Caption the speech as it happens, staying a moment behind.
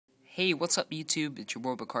Hey, what's up YouTube? It's your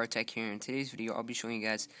boy Car Tech here. In today's video, I'll be showing you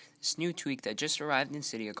guys this new tweak that just arrived in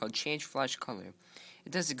Cydia called Change Flash Color.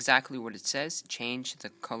 It does exactly what it says, change the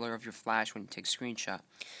color of your flash when you take a screenshot.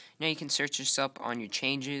 Now you can search this up on your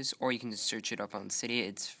changes, or you can just search it up on Cydia.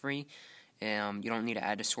 It's free. You don't need to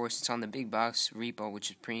add a source. It's on the big box repo, which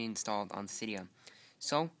is pre-installed on Cydia.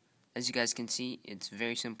 So, as you guys can see, it's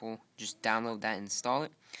very simple. Just download that and install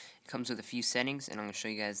it. It comes with a few settings, and I'm going to show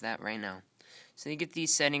you guys that right now. So you get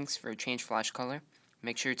these settings for change flash color.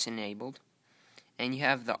 Make sure it's enabled. And you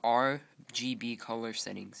have the RGB color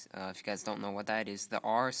settings. If you guys don't know what that is, the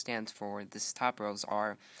R stands for, this top row is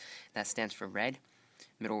R. That stands for red.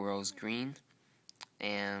 Middle row is green.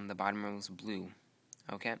 And the bottom row is blue.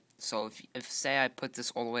 Okay? So if say I put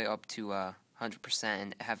this all the way up to 100%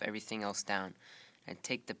 and have everything else down, and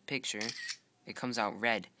take the picture, it comes out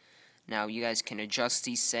red. Now you guys can adjust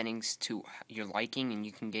these settings to your liking, and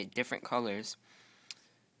you can get different colors.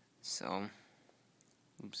 So,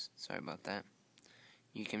 oops, sorry about that.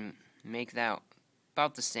 You can make that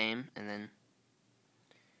about the same, and then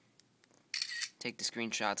take the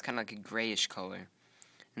screenshot. It's kind of like a grayish color,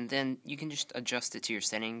 and then you can just adjust it to your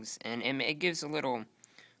settings, and it gives a little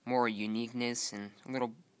more uniqueness and a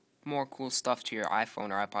little more cool stuff to your iPhone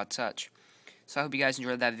or iPod Touch. So I hope you guys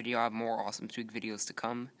enjoyed that video. I have more awesome tweak videos to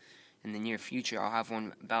come in the near future. I'll have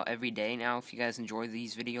one about every day now. If you guys enjoy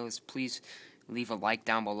these videos, please leave a like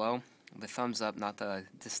down below. The thumbs up, not the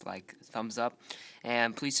dislike. Thumbs up.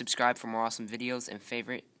 And please subscribe for more awesome videos, and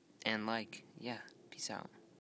favorite and like. Yeah, peace out.